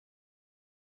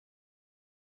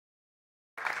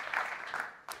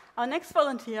Our next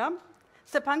volunteer,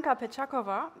 Stepanka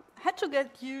Pechackova, had to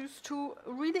get used to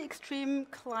really extreme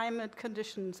climate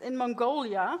conditions in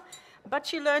Mongolia, but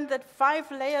she learned that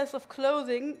 5 layers of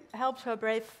clothing helped her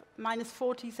brave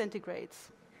 -40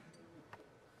 centigrades.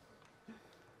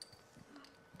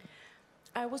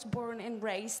 I was born and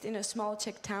raised in a small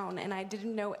Czech town, and I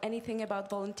didn't know anything about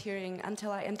volunteering until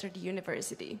I entered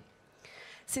university.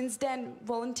 Since then,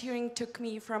 volunteering took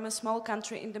me from a small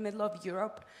country in the middle of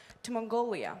Europe to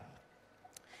Mongolia.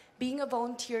 Being a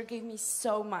volunteer gave me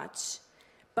so much,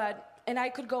 and I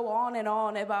could go on and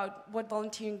on about what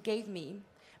volunteering gave me.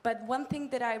 But one thing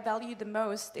that I value the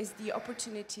most is the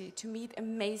opportunity to meet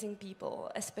amazing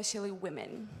people, especially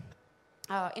women.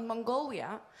 In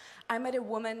Mongolia, I met a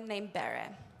woman named Bere.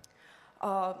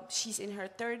 She's in her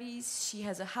 30s, she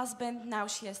has a husband, now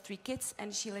she has 3 kids,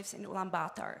 and she lives in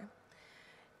Ulaanbaatar.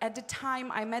 At the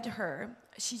time I met her,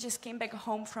 she just came back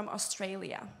home from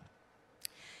Australia.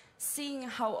 Seeing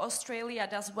how Australia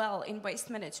does well in waste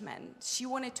management, she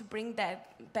wanted to bring that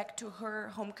back to her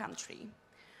home country.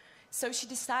 So she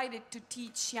decided to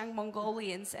teach young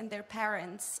Mongolians and their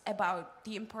parents about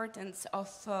the importance of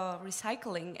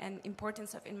recycling and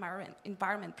importance of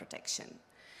environment protection.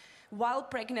 While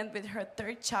pregnant with her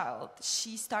 3rd child,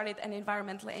 she started an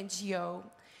environmental NGO.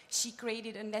 She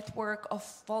created a network of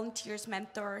volunteers,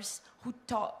 mentors who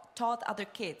taught other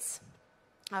kids.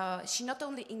 She not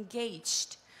only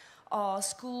engaged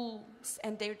schools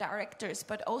and their directors,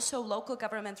 but also local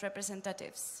government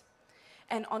representatives.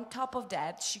 And on top of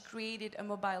that, she created a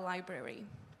mobile library.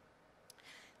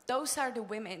 Those are the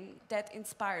women that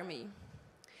inspire me.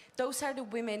 Those are the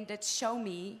women that show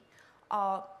me,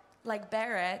 like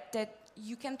Bere, that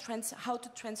you can how to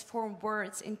transform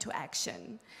words into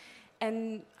action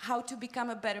and how to become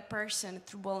a better person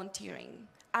through volunteering.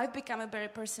 I've become a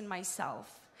better person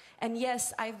myself. And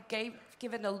yes, I've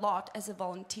given a lot as a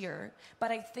volunteer,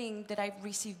 but I think that I've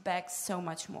received back so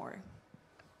much more.